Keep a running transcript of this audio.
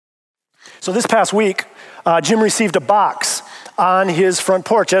So this past week, Jim received a box on his front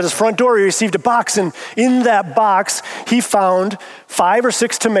porch. At his front door, he received a box, and in that box, he found 5 or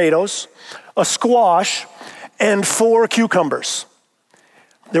 6 tomatoes, a squash, and 4 cucumbers.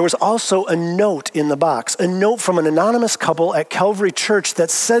 There was also a note in the box, a note from an anonymous couple at Calvary Church that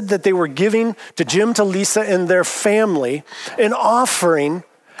said that they were giving to Jim, to Lisa, and their family an offering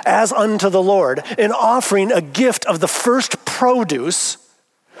as unto the Lord, an offering, a gift of the first produce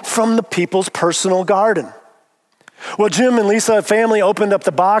from the people's personal garden. Well, Jim and Lisa family opened up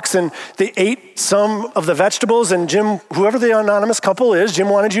the box and they ate some of the vegetables, and Jim, whoever the anonymous couple is, Jim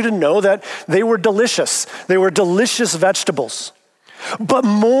wanted you to know that they were delicious. They were delicious vegetables. But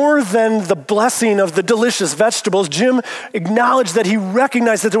more than the blessing of the delicious vegetables, Jim acknowledged that he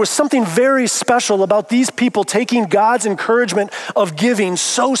recognized that there was something very special about these people taking God's encouragement of giving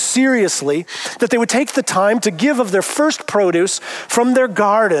so seriously that they would take the time to give of their first produce from their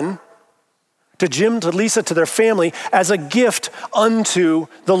garden to Jim, to Lisa, to their family as a gift unto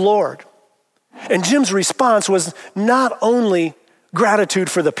the Lord. And Jim's response was not only gratitude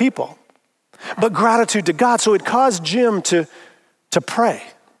for the people, but gratitude to God. So it caused Jim to pray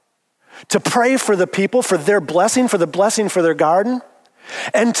for the people, for their blessing, for the blessing for their garden,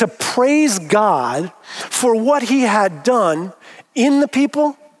 and to praise God for what he had done in the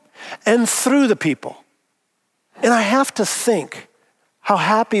people and through the people. And I have to think how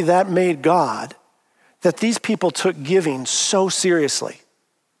happy that made God that these people took giving so seriously.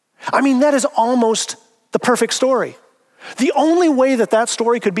 I mean, that is almost the perfect story. The only way that that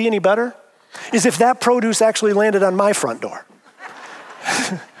story could be any better is if that produce actually landed on my front door.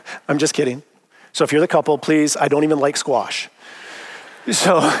 I'm just kidding. So if you're the couple, please, I don't even like squash.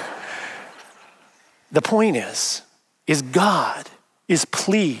 So the point is God is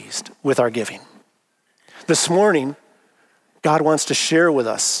pleased with our giving. This morning, God wants to share with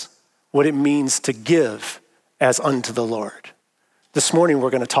us what it means to give as unto the Lord. This morning, we're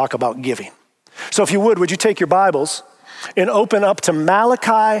going to talk about giving. So if you would you take your Bibles and open up to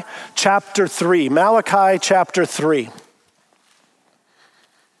Malachi chapter 3. Malachi chapter 3.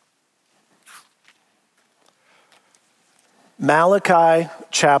 Malachi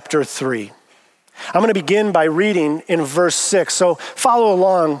chapter 3. I'm going to begin by reading in verse 6, so follow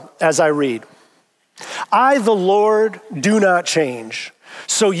along as I read. I, the Lord, do not change,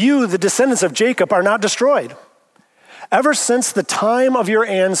 so you, the descendants of Jacob, are not destroyed. Ever since the time of your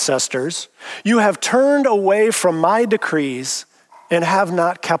ancestors, you have turned away from my decrees and have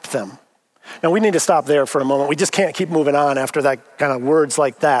not kept them. Now we need to stop there for a moment. We just can't keep moving on after that kind of words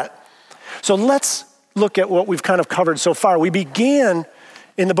like that. So let's look at what we've kind of covered so far. We began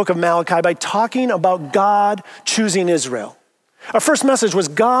in the book of Malachi by talking about God choosing Israel. Our first message was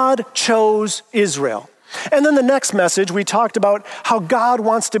God chose Israel. And then the next message, we talked about how God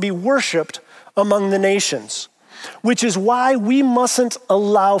wants to be worshiped among the nations, which is why we mustn't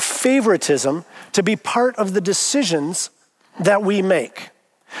allow favoritism to be part of the decisions that we make.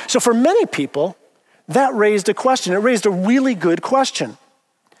 So for many people, that raised a question. It raised a really good question.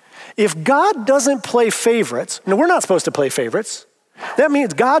 If God doesn't play favorites, now we're not supposed to play favorites. That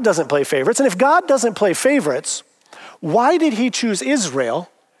means God doesn't play favorites. And if God doesn't play favorites, why did he choose Israel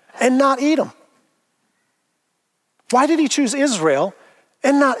and not Edom? Why did he choose Israel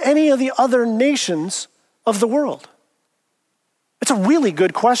and not any of the other nations of the world? It's a really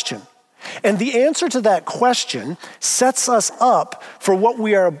good question. And the answer to that question sets us up for what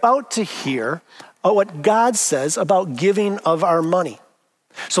we are about to hear, what God says about giving of our money.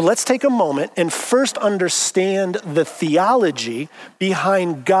 So let's take a moment and first understand the theology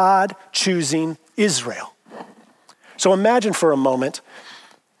behind God choosing Israel. So imagine for a moment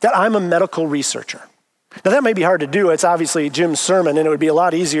that I'm a medical researcher. Now that may be hard to do. It's obviously Jim's sermon, and it would be a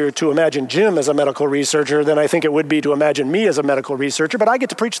lot easier to imagine Jim as a medical researcher than I think it would be to imagine me as a medical researcher, but I get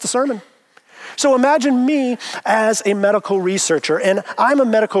to preach the sermon. So imagine me as a medical researcher, and I'm a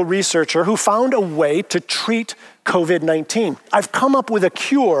medical researcher who found a way to treat COVID-19. I've come up with a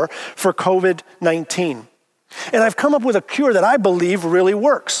cure for COVID-19. And I've come up with a cure that I believe really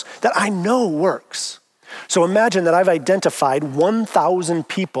works, that I know works. So imagine that I've identified 1,000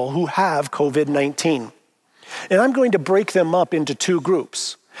 people who have COVID-19. And I'm going to break them up into 2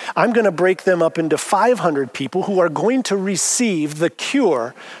 groups. I'm going to break them up into 500 people who are going to receive the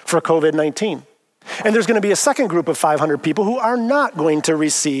cure for COVID-19. And there's going to be a second group of 500 people who are not going to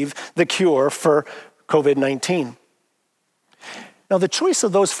receive the cure for COVID-19. Now, the choice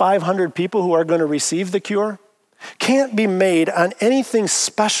of those 500 people who are going to receive the cure can't be made on anything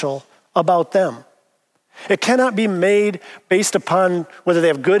special about them. It cannot be made based upon whether they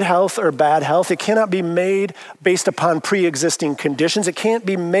have good health or bad health. It cannot be made based upon pre-existing conditions. It can't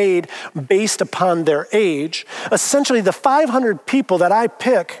be made based upon their age. Essentially, the 500 people that I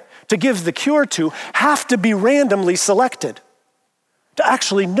pick to give the cure to have to be randomly selected to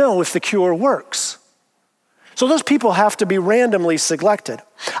actually know if the cure works. So those people have to be randomly selected.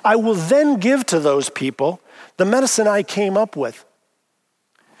 I will then give to those people the medicine I came up with.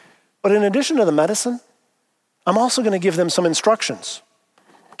 But in addition to the medicine, I'm also going to give them some instructions.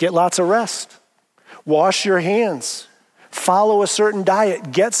 Get lots of rest. Wash your hands. Follow a certain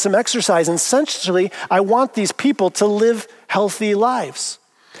diet. Get some exercise. And essentially, I want these people to live healthy lives.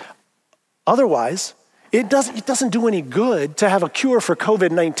 Otherwise, it doesn't do any good to have a cure for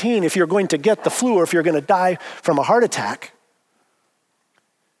COVID-19 if you're going to get the flu or if you're going to die from a heart attack.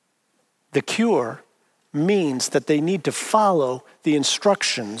 The cure means that they need to follow the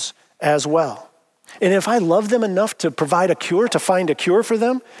instructions as well. And if I love them enough to provide a cure, to find a cure for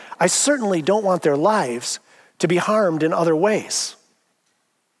them, I certainly don't want their lives to be harmed in other ways.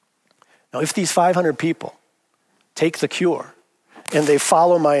 Now, if these 500 people take the cure and they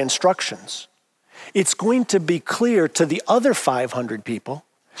follow my instructions, it's going to be clear to the other 500 people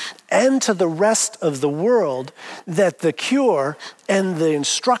and to the rest of the world that the cure and the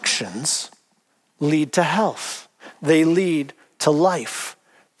instructions lead to health. They lead to life.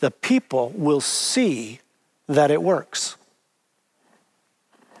 The people will see that it works.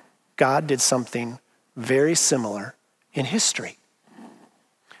 God did something very similar in history.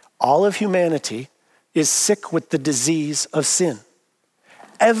 All of humanity is sick with the disease of sin.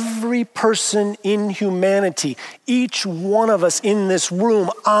 Every person in humanity, each one of us in this room,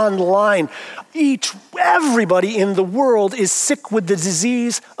 online, everybody in the world is sick with the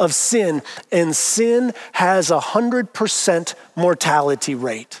disease of sin, and sin has 100% mortality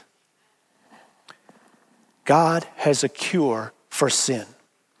rate. God has a cure for sin,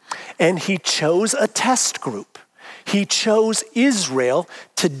 and he chose a test group. He chose Israel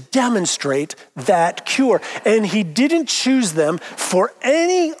to demonstrate that cure. And he didn't choose them for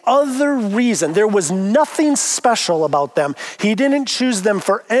any other reason. There was nothing special about them. He didn't choose them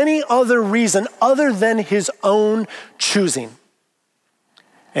for any other reason other than his own choosing.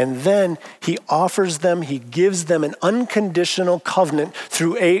 And then he offers them, he gives them an unconditional covenant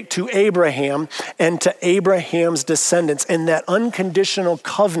to Abraham and to Abraham's descendants. And that unconditional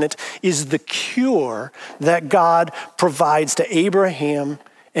covenant is the cure that God provides to Abraham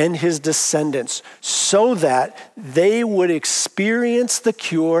and his descendants so that they would experience the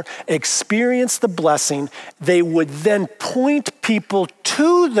cure, experience the blessing. They would then point people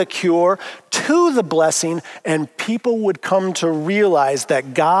to the cure, to the blessing, and people would come to realize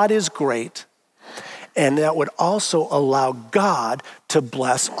that God is great, and that would also allow God to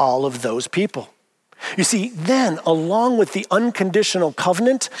bless all of those people. You see, then, along with the unconditional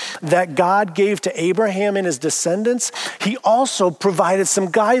covenant that God gave to Abraham and his descendants, he also provided some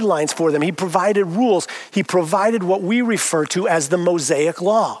guidelines for them. He provided rules. He provided what we refer to as the Mosaic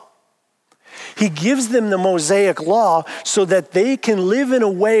Law. He gives them the Mosaic Law so that they can live in a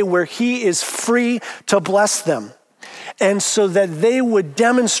way where he is free to bless them, and so that they would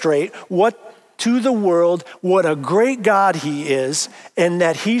demonstrate to the world what a great God he is, and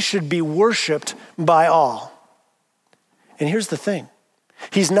that he should be worshiped by all. And here's the thing.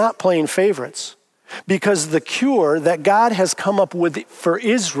 He's not playing favorites, because the cure that God has come up with for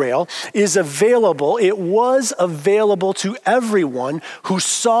Israel is available. It was available to everyone who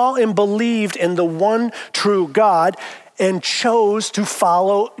saw and believed in the one true God and chose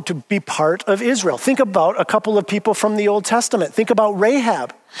to be part of Israel. Think about a couple of people from the Old Testament. Think about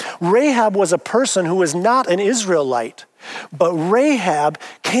Rahab. Rahab was a person who was not an Israelite, but Rahab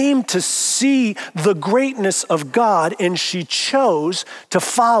came to see the greatness of God, and she chose to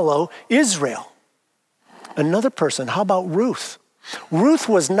follow Israel. Another person, how about Ruth? Ruth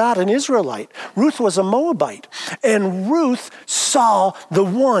was not an Israelite. Ruth was a Moabite. And Ruth saw the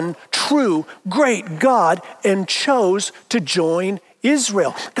one true great God and chose to join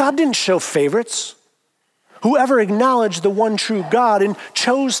Israel. God didn't show favorites. Whoever acknowledged the one true God and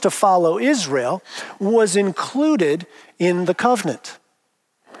chose to follow Israel was included in the covenant.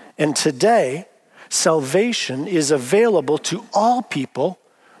 And today, salvation is available to all people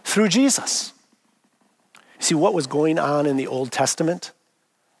through Jesus. See, what was going on in the Old Testament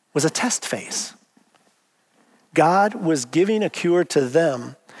was a test phase. God was giving a cure to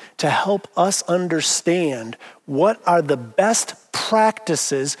them to help us understand what are the best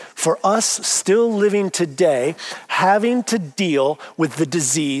practices for us still living today, having to deal with the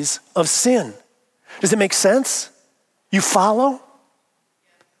disease of sin. Does it make sense? You follow?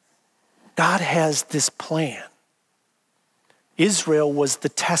 God has this plan. Israel was the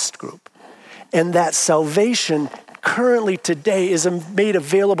test group. And that salvation currently today is made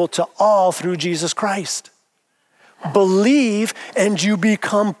available to all through Jesus Christ. Believe and you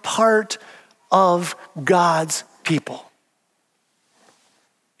become part of God's people.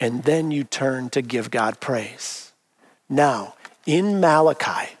 And then you turn to give God praise. Now, in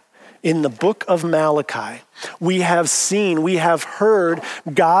Malachi, in the book of Malachi, we have heard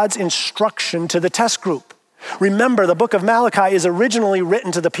God's instruction to the test group. Remember, the book of Malachi is originally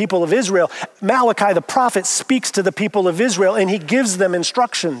written to the people of Israel. Malachi, the prophet, speaks to the people of Israel and he gives them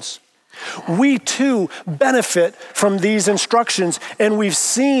instructions. We too benefit from these instructions, and we've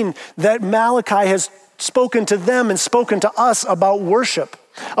seen that Malachi has spoken to them and spoken to us about worship,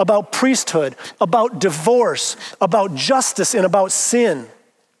 about priesthood, about divorce, about justice, and about sin.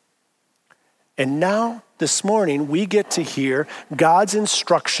 And now, this morning, we get to hear God's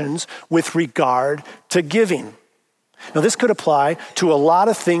instructions with regard to giving. Now, this could apply to a lot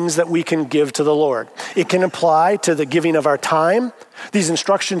of things that we can give to the Lord. It can apply to the giving of our time. These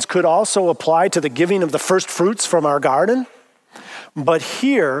instructions could also apply to the giving of the first fruits from our garden. But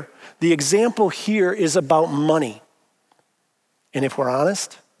here, the example here is about money. And if we're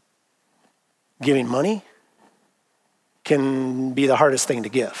honest, giving money can be the hardest thing to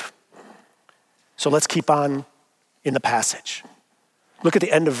give. So let's keep on in the passage. Look at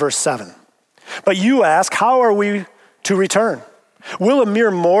the end of verse 7. But you ask, how are we to return? Will a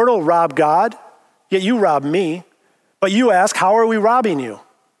mere mortal rob God? Yet you rob me. But you ask, how are we robbing you?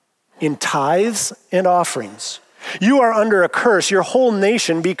 In tithes and offerings. You are under a curse, your whole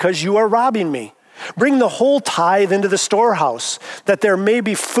nation, because you are robbing me. Bring the whole tithe into the storehouse, that there may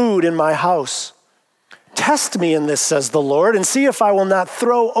be food in my house. Test me in this, says the Lord, and see if I will not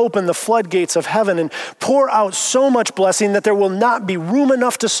throw open the floodgates of heaven and pour out so much blessing that there will not be room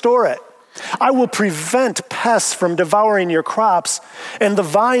enough to store it. I will prevent pests from devouring your crops, and the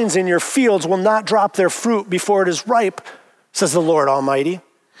vines in your fields will not drop their fruit before it is ripe, says the Lord Almighty.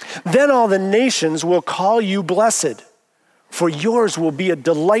 Then all the nations will call you blessed, for yours will be a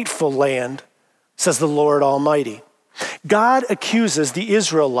delightful land, says the Lord Almighty. God accuses the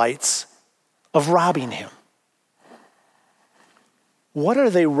Israelites of robbing him. What are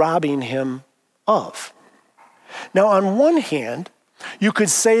they robbing him of? Now, on one hand, you could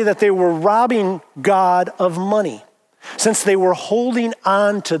say that they were robbing God of money, since they were holding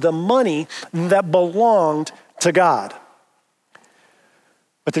on to the money that belonged to God.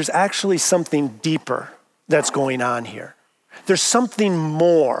 But there's actually something deeper that's going on here. There's something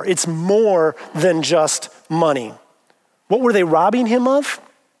more. It's more than just money. What were they robbing him of?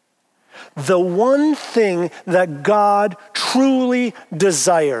 The one thing that God truly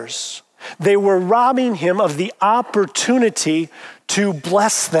desires. They were robbing him of the opportunity to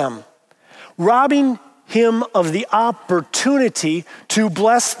bless them. Robbing him of the opportunity to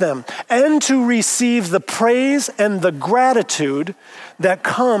bless them and to receive the praise and the gratitude that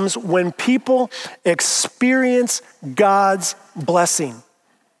comes when people experience God's blessing.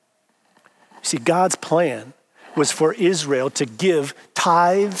 You see, God's plan was for Israel to give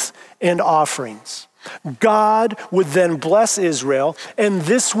tithes and offerings. God would then bless Israel, and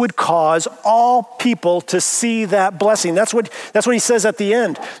this would cause all people to see that blessing. That's what he says at the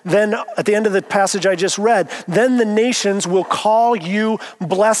end. Then at the end of the passage I just read, then the nations will call you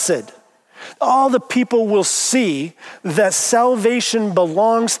blessed. All the people will see that salvation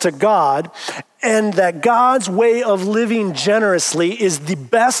belongs to God and that God's way of living generously is the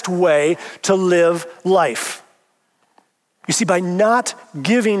best way to live life. You see, by not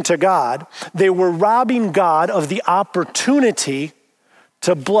giving to God, they were robbing God of the opportunity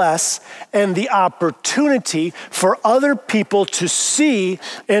to bless and the opportunity for other people to see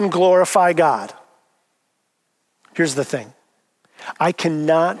and glorify God. Here's the thing. I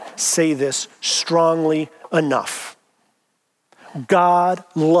cannot say this strongly enough. God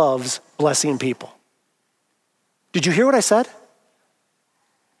loves blessing people. Did you hear what I said?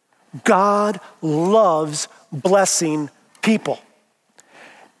 God loves blessing people.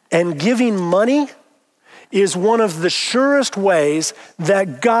 And giving money is one of the surest ways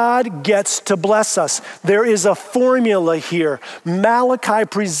that God gets to bless us. There is a formula here. Malachi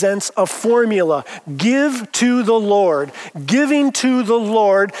presents a formula. Give to the Lord. Giving to the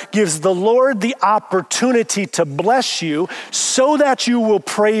Lord gives the Lord the opportunity to bless you so that you will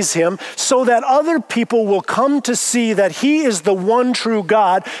praise him, so that other people will come to see that he is the one true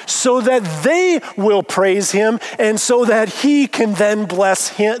God, so that they will praise him, and so that he can then bless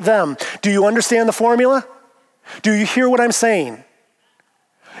them. Do you understand the formula? Do you hear what I'm saying?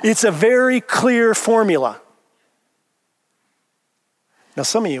 It's a very clear formula. Now,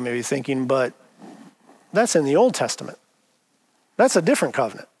 some of you may be thinking, but that's in the Old Testament. That's a different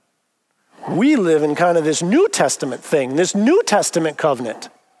covenant. We live in kind of this New Testament thing, this New Testament covenant.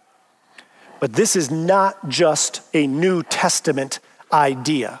 But this is not just a New Testament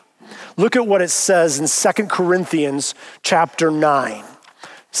idea. Look at what it says in 2 Corinthians chapter 9.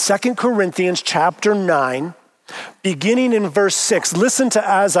 2 Corinthians chapter 9, beginning in verse 6. Listen to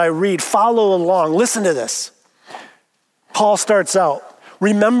as I read. Follow along. Listen to this. Paul starts out,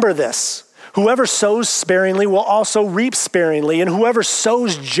 remember this. Whoever sows sparingly will also reap sparingly, and whoever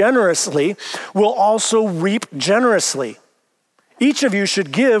sows generously will also reap generously. Each of you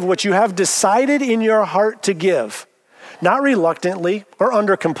should give what you have decided in your heart to give, not reluctantly or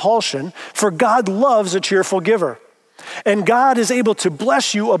under compulsion, for God loves a cheerful giver. And God is able to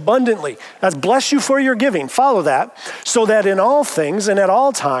bless you abundantly. That's bless you for your giving. Follow that. So that in all things and at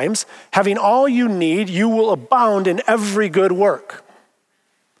all times, having all you need, you will abound in every good work.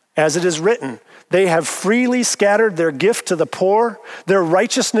 As it is written, they have freely scattered their gift to the poor. Their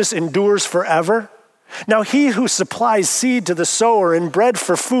righteousness endures forever. Now he who supplies seed to the sower and bread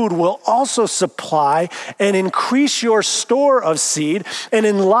for food will also supply and increase your store of seed and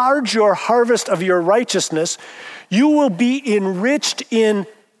enlarge your harvest of your righteousness. You will be enriched in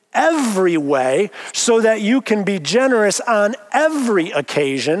every way so that you can be generous on every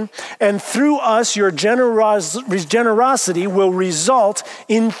occasion. And through us, your generosity will result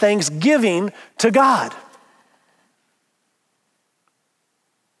in thanksgiving to God.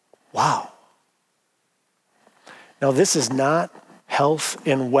 Wow. Now, this is not health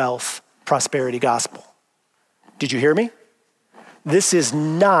and wealth prosperity gospel. Did you hear me? This is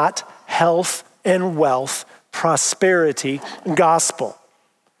not health and wealth prosperity gospel.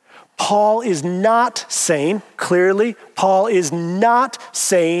 Paul is not saying, clearly, Paul is not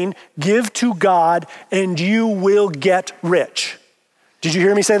saying, give to God and you will get rich. Did you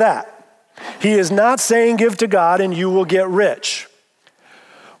hear me say that? He is not saying, give to God and you will get rich.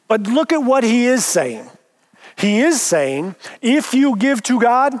 But look at what he is saying. He is saying, if you give to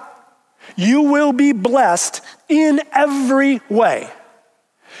God, you will be blessed in every way.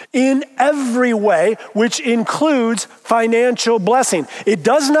 In every way, which includes financial blessing. It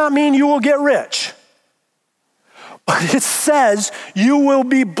does not mean you will get rich, but it says you will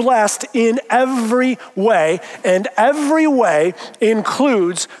be blessed in every way, and every way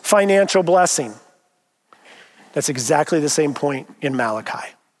includes financial blessing. That's exactly the same point in Malachi.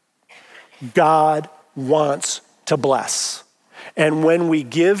 God wants to bless. And when we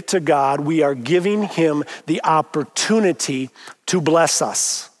give to God, we are giving him the opportunity to bless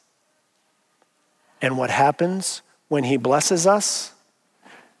us. And what happens when he blesses us?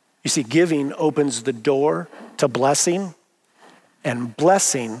 You see, giving opens the door to blessing, and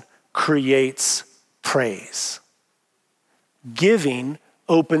blessing creates praise. Giving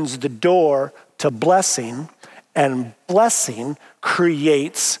opens the door to blessing, and blessing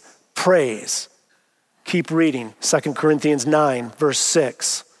creates praise. Keep reading, 2 Corinthians 9, verse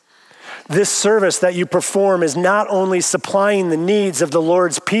 6. This service that you perform is not only supplying the needs of the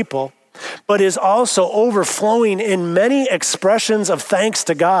Lord's people, but is also overflowing in many expressions of thanks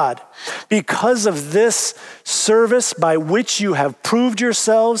to God. Because of this service by which you have proved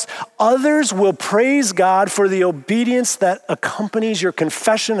yourselves, others will praise God for the obedience that accompanies your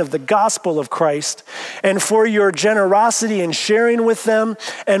confession of the gospel of Christ and for your generosity in sharing with them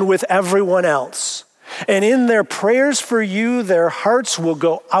and with everyone else. And in their prayers for you, their hearts will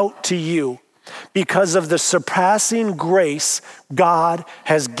go out to you because of the surpassing grace God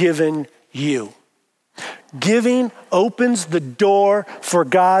has given you. Giving opens the door for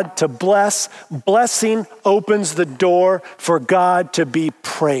God to bless. Blessing opens the door for God to be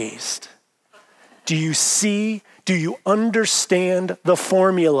praised. Do you see? Do you understand the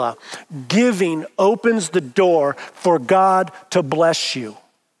formula? Giving opens the door for God to bless you.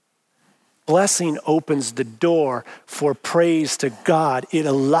 Blessing opens the door for praise to God. It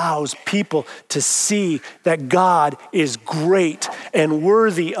allows people to see that God is great and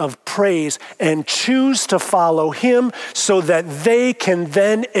worthy of praise and choose to follow him so that they can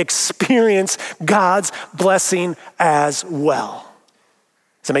then experience God's blessing as well.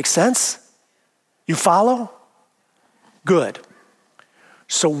 Does that make sense? You follow? Good.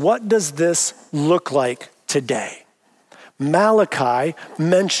 So what does this look like today? Malachi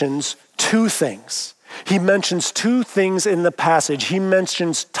mentions two things. He mentions two things in the passage. He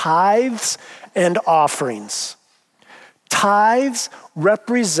mentions tithes and offerings. Tithes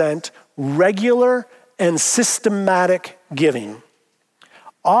represent regular and systematic giving.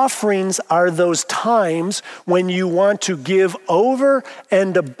 Offerings are those times when you want to give over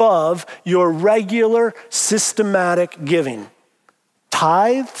and above your regular systematic giving.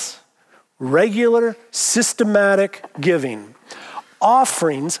 Tithes, regular, systematic giving.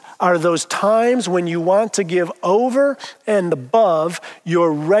 Offerings are those times when you want to give over and above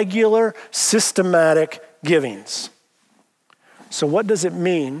your regular, systematic givings. So what does it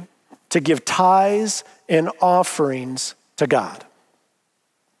mean to give tithes and offerings to God?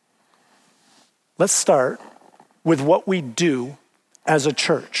 Let's start with what we do as a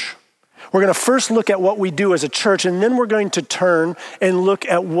church. We're going to first look at what we do as a church, and then we're going to turn and look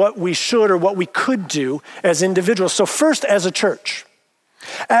at what we should or what we could do as individuals. So first, as a church.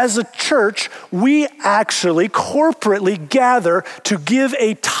 As a church, we actually corporately gather to give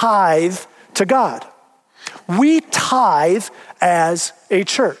a tithe to God. We tithe as a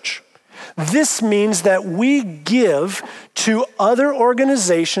church. This means that we give to other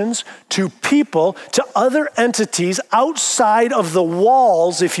organizations, to people, to other entities outside of the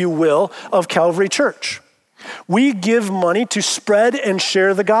walls, if you will, of Calvary Church. We give money to spread and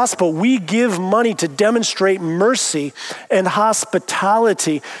share the gospel. We give money to demonstrate mercy and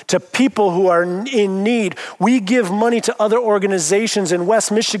hospitality to people who are in need. We give money to other organizations in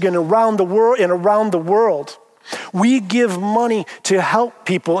West Michigan, around the world. We give money to help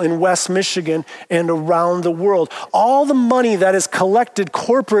people in West Michigan and around the world. All the money that is collected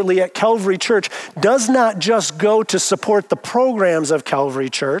corporately at Calvary Church does not just go to support the programs of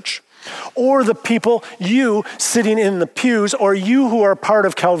Calvary Church, or the people, you sitting in the pews, or you who are part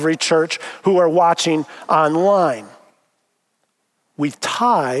of Calvary Church who are watching online. We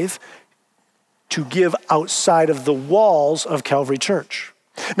tithe to give outside of the walls of Calvary Church.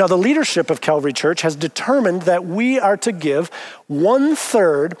 Now, the leadership of Calvary Church has determined that we are to give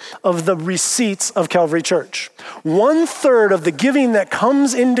 1/3 of the receipts of Calvary Church. 1/3 of the giving that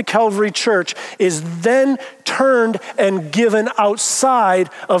comes into Calvary Church is then turned and given outside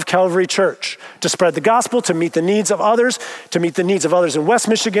of Calvary Church to spread the gospel, to meet the needs of others, in West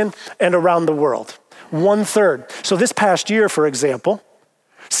Michigan and around the world. 1/3. So this past year, for example,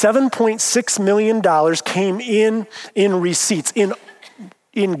 $7.6 million came in receipts,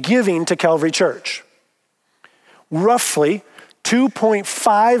 in giving to Calvary Church. Roughly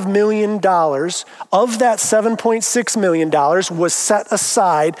 $2.5 million of that $7.6 million was set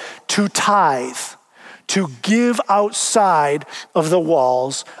aside to tithe, to give outside of the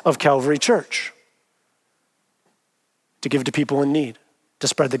walls of Calvary Church, to give to people in need, to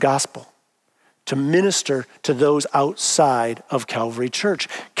spread the gospel, to minister to those outside of Calvary Church.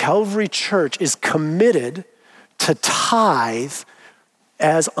 Calvary Church is committed to tithe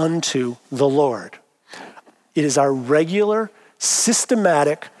as unto the Lord. It is our regular,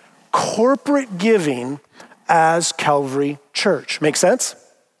 systematic, corporate giving as Calvary Church. Make sense?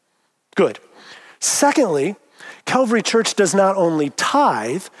 Good. Secondly, Calvary Church does not only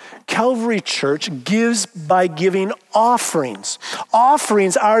tithe, Calvary Church gives by giving offerings.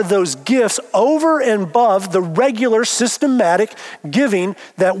 Offerings are those gifts over and above the regular, systematic giving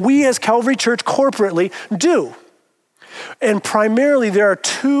that we as Calvary Church corporately do. And primarily, there are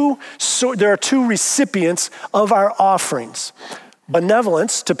two recipients of our offerings.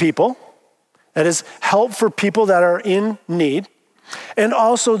 Benevolence to people, that is help for people that are in need, and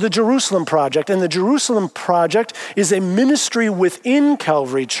also the Jerusalem Project. And the Jerusalem Project is a ministry within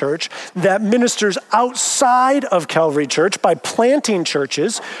Calvary Church that ministers outside of Calvary Church by planting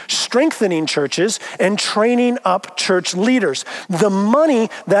churches, strengthening churches, and training up church leaders. The money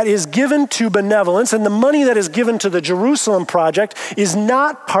that is given to benevolence and the money that is given to the Jerusalem Project is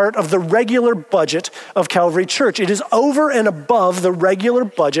not part of the regular budget of Calvary Church. It is over and above the regular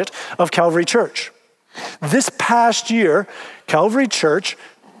budget of Calvary Church. This past year, Calvary Church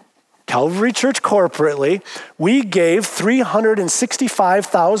corporately, we gave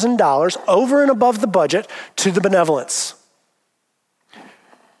 $365,000 over and above the budget to the benevolence.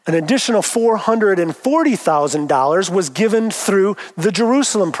 An additional $440,000 was given through the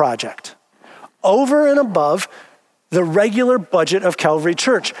Jerusalem Project, over and above the regular budget of Calvary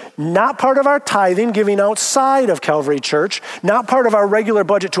Church. Not part of our tithing, giving outside of Calvary Church, not part of our regular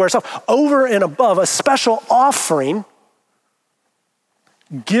budget to ourselves, over and above a special offering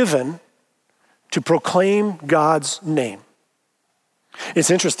given to proclaim God's name. It's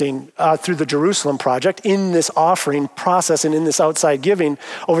interesting, through the Jerusalem Project, in this offering process and in this outside giving,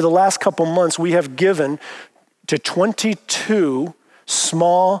 over the last couple months, we have given to 22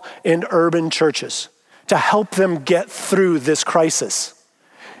 small and urban churches to help them get through this crisis.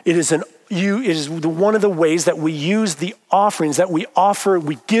 It is one of the ways that we use the offerings that we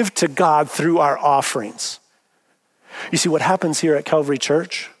give to God through our offerings. You see, what happens here at Calvary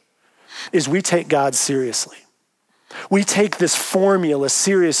Church is we take God seriously. We take this formula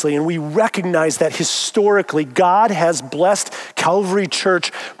seriously, and we recognize that historically God has blessed Calvary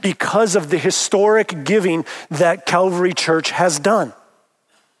Church because of the historic giving that Calvary Church has done.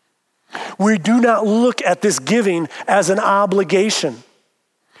 We do not look at this giving as an obligation.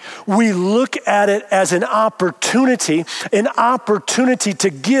 We look at it as an opportunity to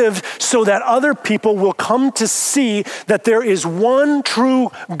give so that other people will come to see that there is one true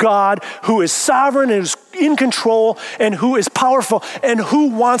God who is sovereign, who is in control, and who is powerful, and who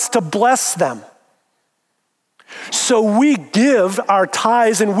wants to bless them. So we give our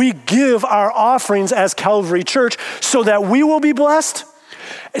tithes and we give our offerings as Calvary Church so that we will be blessed,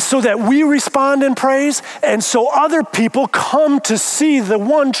 so that we respond in praise, and so other people come to see the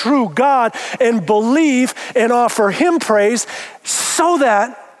one true God and believe and offer him praise so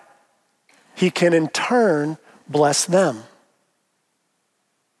that he can in turn bless them.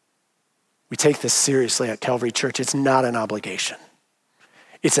 We take this seriously at Calvary Church. It's not an obligation.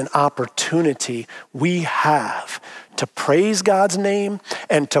 It's an opportunity we have to praise God's name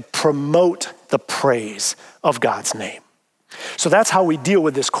and to promote the praise of God's name. So that's how we deal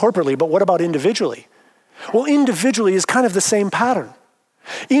with this corporately, but what about individually? Well, individually is kind of the same pattern.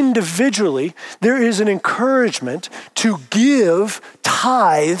 Individually, there is an encouragement to give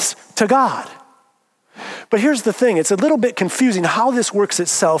tithes to God. But here's the thing, it's a little bit confusing how this works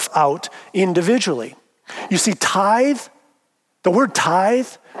itself out individually. You see, tithe, the word tithe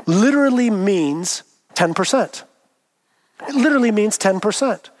literally means 10%. It literally means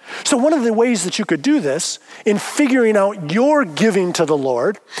 10%. So one of the ways that you could do this in figuring out your giving to the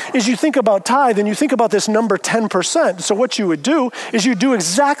Lord is you think about tithe and you think about this number 10%. So what you would do is you do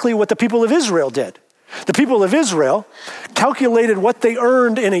exactly what the people of Israel did. The people of Israel calculated what they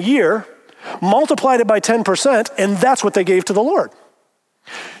earned in a year, multiplied it by 10%, and that's what they gave to the Lord.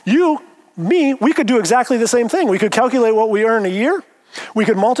 We could do exactly the same thing. We could calculate what we earn a year, we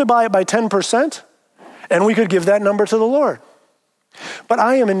could multiply it by 10%, and we could give that number to the Lord. But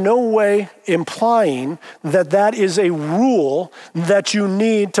I am in no way implying that that is a rule that you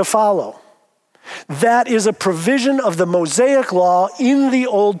need to follow. That is a provision of the Mosaic law in the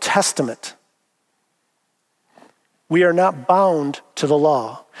Old Testament. We are not bound to the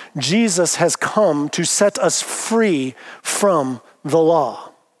law. Jesus has come to set us free from the law.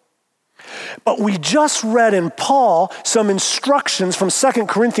 But we just read in Paul some instructions from 2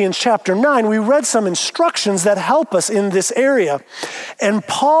 Corinthians chapter 9. We read some instructions that help us in this area. And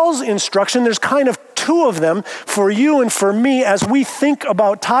Paul's instruction, there's kind of two of them for you and for me as we think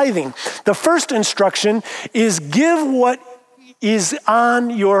about tithing. The first instruction is give what is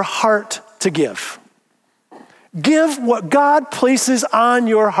on your heart to give. Give what God places on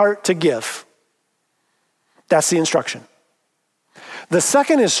your heart to give. That's the instruction. The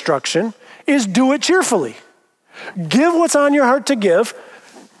second instruction is do it cheerfully. Give what's on your heart to give.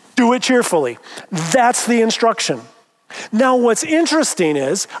 Do it cheerfully. That's the instruction. Now, what's interesting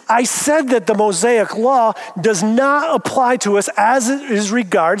is I said that the Mosaic law does not apply to us as it is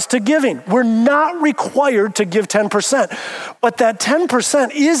regards to giving. We're not required to give 10%, but that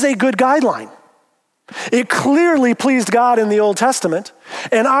 10% is a good guideline. It clearly pleased God in the Old Testament,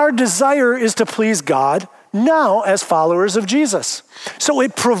 and our desire is to please God now as followers of Jesus. So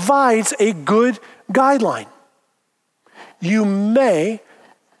it provides a good guideline. You may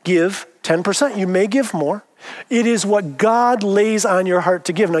give 10%. You may give more. It is what God lays on your heart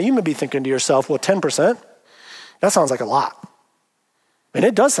to give. Now, you may be thinking to yourself, well, 10%, that sounds like a lot. And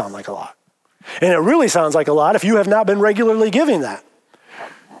it does sound like a lot. And it really sounds like a lot if you have not been regularly giving that.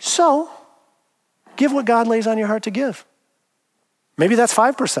 So, give what God lays on your heart to give. Maybe that's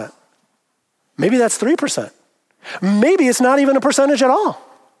 5%. Maybe that's 3%. Maybe it's not even a percentage at all.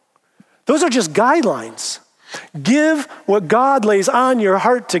 Those are just guidelines. Give what God lays on your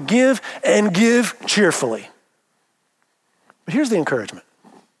heart to give, and give cheerfully. But here's the encouragement.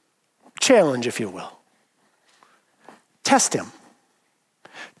 Challenge, if you will. Test him.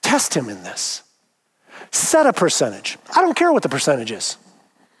 Test him in this. Set a percentage. I don't care what the percentage is.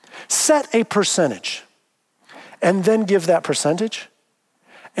 Set a percentage. And then give that percentage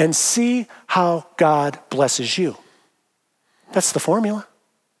and see how God blesses you. That's the formula.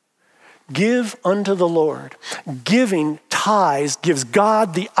 Give unto the Lord. Giving tithes gives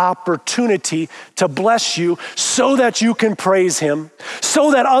God the opportunity to bless you so that you can praise him,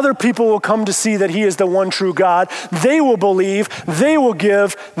 so that other people will come to see that he is the one true God. They will believe, they will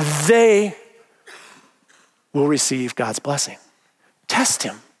give, they will receive God's blessing. Test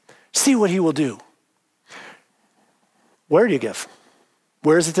him. See what he will do. Where do you give?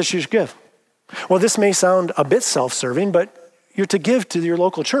 Where is it that you should give? Well, this may sound a bit self-serving, but you're to give to your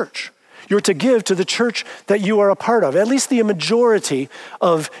local church. You're to give to the church that you are a part of. At least the majority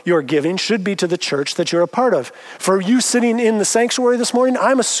of your giving should be to the church that you're a part of. For you sitting in the sanctuary this morning,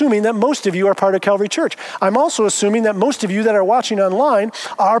 I'm assuming that most of you are part of Calvary Church. I'm also assuming that most of you that are watching online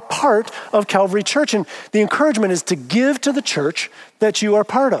are part of Calvary Church. And the encouragement is to give to the church that you are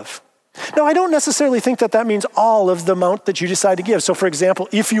part of. Now, I don't necessarily think that means all of the amount that you decide to give. So, for example,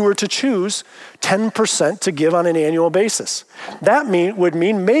 if you were to choose 10% to give on an annual basis, that would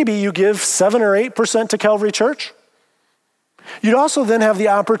mean maybe you give 7 or 8% to Calvary Church. You'd also then have the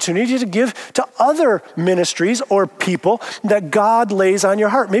opportunity to give to other ministries or people that God lays on your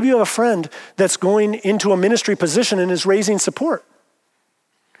heart. Maybe you have a friend that's going into a ministry position and is raising support.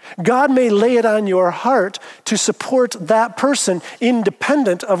 God may lay it on your heart to support that person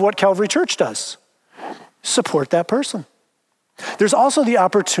independent of what Calvary Church does. Support that person. There's also the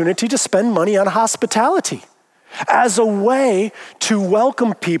opportunity to spend money on hospitality as a way to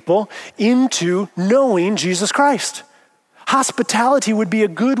welcome people into knowing Jesus Christ. Hospitality would be a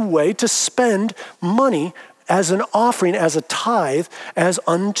good way to spend money as an offering, as a tithe, as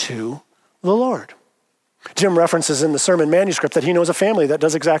unto the Lord. Jim references in the sermon manuscript that he knows a family that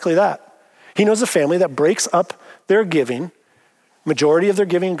does exactly that. He knows a family that breaks up their giving. Majority of their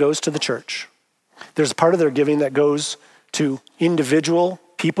giving goes to the church. There's a part of their giving that goes to individual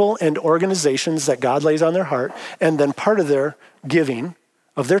people and organizations that God lays on their heart. And then part of their giving,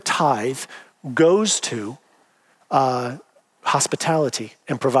 of their tithe, goes to hospitality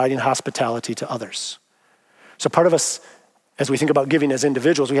and providing hospitality to others. So part of us, as we think about giving as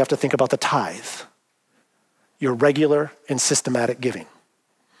individuals, we have to think about the tithe. Your regular and systematic giving.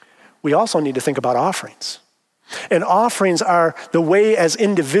 We also need to think about offerings. And offerings are the way as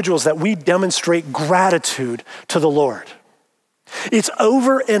individuals that we demonstrate gratitude to the Lord. It's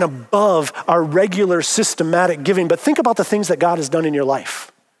over and above our regular systematic giving, but think about the things that God has done in your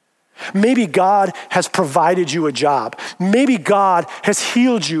life. Maybe God has provided you a job. Maybe God has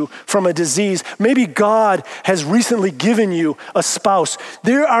healed you from a disease. Maybe God has recently given you a spouse.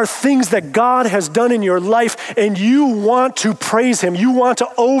 There are things that God has done in your life and you want to praise him. You want to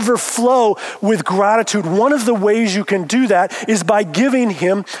overflow with gratitude. One of the ways you can do that is by giving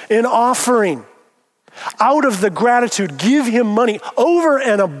him an offering. Out of the gratitude, give him money over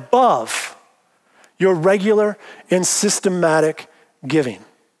and above your regular and systematic giving.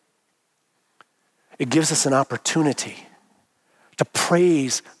 It gives us an opportunity to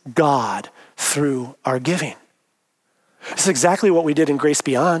praise God through our giving. This is exactly what we did in Grace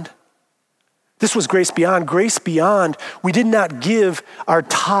Beyond. This was Grace Beyond. Grace Beyond, we did not give our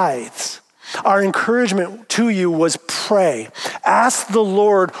tithes. Our encouragement to you was pray. Ask the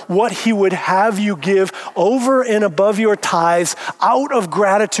Lord what he would have you give over and above your tithes out of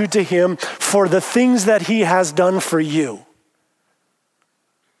gratitude to him for the things that he has done for you.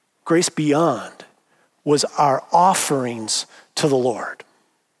 Grace Beyond was our offerings to the Lord.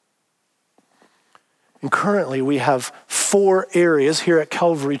 And currently we have 4 areas here at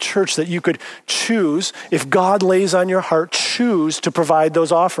Calvary Church that you could choose, if God lays on your heart, choose to provide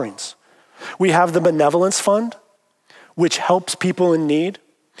those offerings. We have the Benevolence Fund, which helps people in need.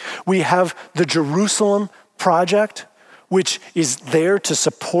 We have the Jerusalem Project, which is there to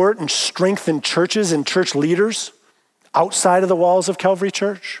support and strengthen churches and church leaders outside of the walls of Calvary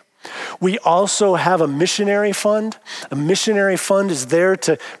Church. We also have a missionary fund. A missionary fund is there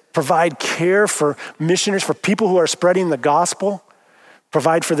to provide care for missionaries, for people who are spreading the gospel,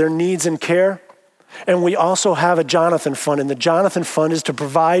 provide for their needs and care. And we also have a Jonathan Fund, and the Jonathan Fund is to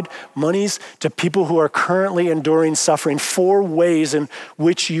provide monies to people who are currently enduring suffering. 4 ways in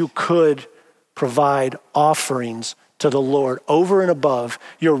which you could provide offerings to the Lord over and above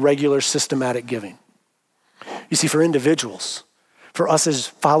your regular systematic giving. You see, for individuals, for us as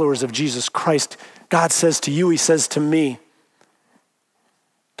followers of Jesus Christ, God says to you, he says to me,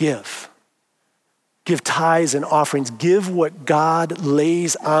 give. Give tithes and offerings. Give what God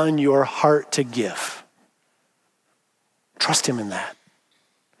lays on your heart to give. Trust him in that.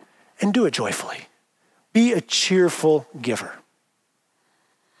 And do it joyfully. Be a cheerful giver.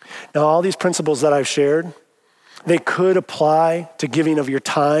 Now, all these principles that I've shared, they could apply to giving of your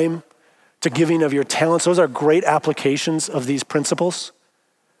time, to giving of your talents. Those are great applications of these principles.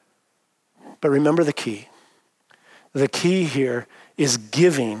 But remember the key. The key here is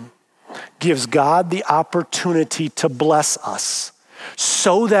giving gives God the opportunity to bless us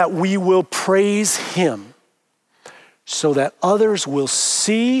so that we will praise him, so that others will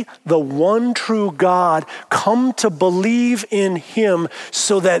see the one true God, come to believe in him,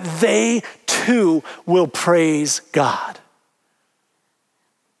 so that they too will praise God.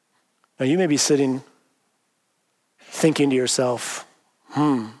 Now you may be sitting thinking to yourself,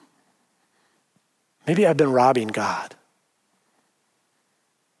 Maybe I've been robbing God.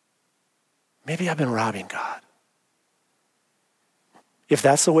 Maybe I've been robbing God. If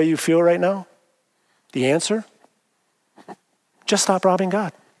that's the way you feel right now, the answer, just stop robbing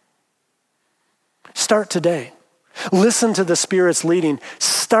God. Start today. Listen to the Spirit's leading.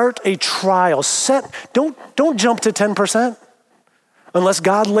 Start a trial. Don't jump to 10% unless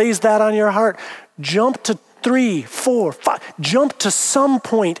God lays that on your heart. Jump to 3, 4, 5. Jump to some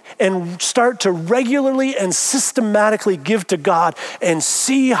point and start to regularly and systematically give to God and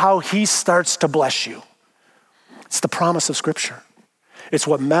see how he starts to bless you. It's the promise of Scripture. It's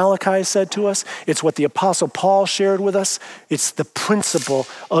what Malachi said to us. It's what the Apostle Paul shared with us. It's the principle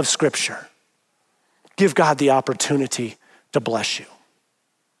of Scripture. Give God the opportunity to bless you.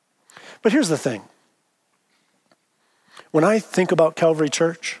 But here's the thing. When I think about Calvary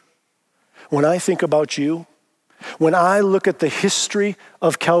Church, when I think about you, when I look at the history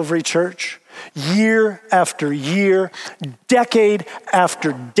of Calvary Church, year after year, decade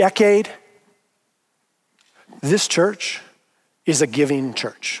after decade, this church is a giving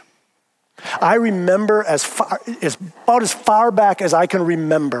church. I remember about as far back as I can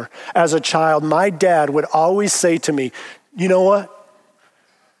remember as a child, my dad would always say to me, you know what?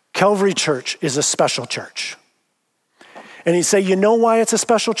 Calvary Church is a special church. And he'd say, you know why it's a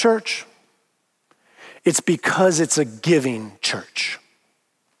special church? It's because it's a giving church.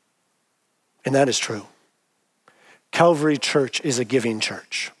 And that is true. Calvary Church is a giving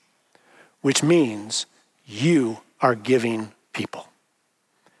church, which means you are giving people.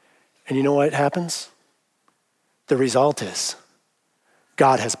 And you know what happens? The result is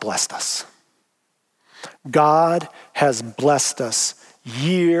God has blessed us. God has blessed us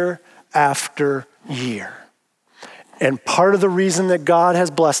year after year. And part of the reason that God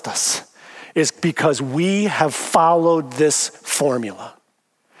has blessed us is because we have followed this formula.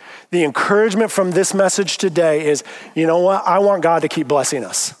 The encouragement from this message today is, you know what? I want God to keep blessing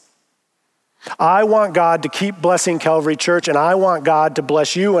us. I want God to keep blessing Calvary Church, and I want God to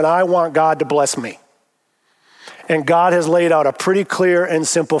bless you, and I want God to bless me. And God has laid out a pretty clear and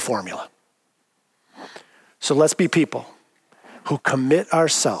simple formula. So let's be people who commit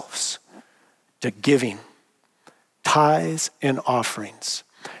ourselves to giving tithes and offerings.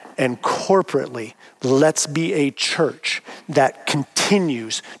 And corporately, let's be a church that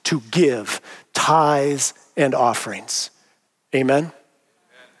continues to give tithes and offerings. Amen?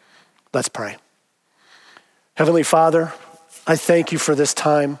 Let's pray. Heavenly Father, I thank you for this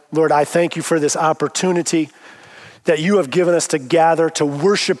time. Lord, I thank you for this opportunity that you have given us to gather to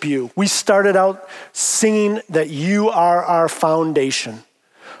worship you. We started out singing that you are our foundation.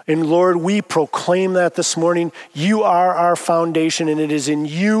 And Lord, we proclaim that this morning. You are our foundation, and it is in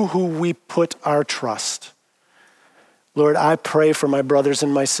you who we put our trust. Lord, I pray for my brothers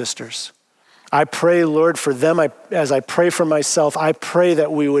and my sisters. I pray, Lord, for them, as I pray for myself, I pray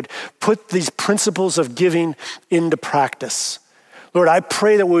that we would put these principles of giving into practice. Lord, I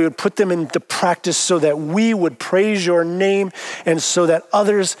pray that we would put them into practice so that we would praise your name and so that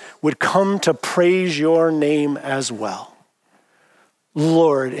others would come to praise your name as well.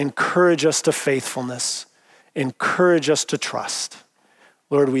 Lord, encourage us to faithfulness. Encourage us to trust.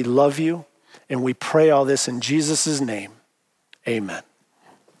 Lord, we love you, and we pray all this in Jesus' name. Amen.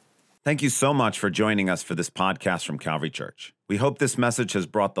 Thank you so much for joining us for this podcast from Calvary Church. We hope this message has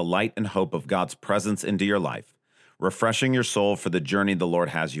brought the light and hope of God's presence into your life, refreshing your soul for the journey the Lord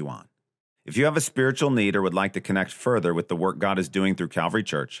has you on. If you have a spiritual need or would like to connect further with the work God is doing through Calvary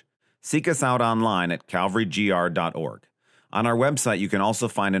Church, seek us out online at calvarygr.org. On our website, you can also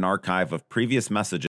find an archive of previous messages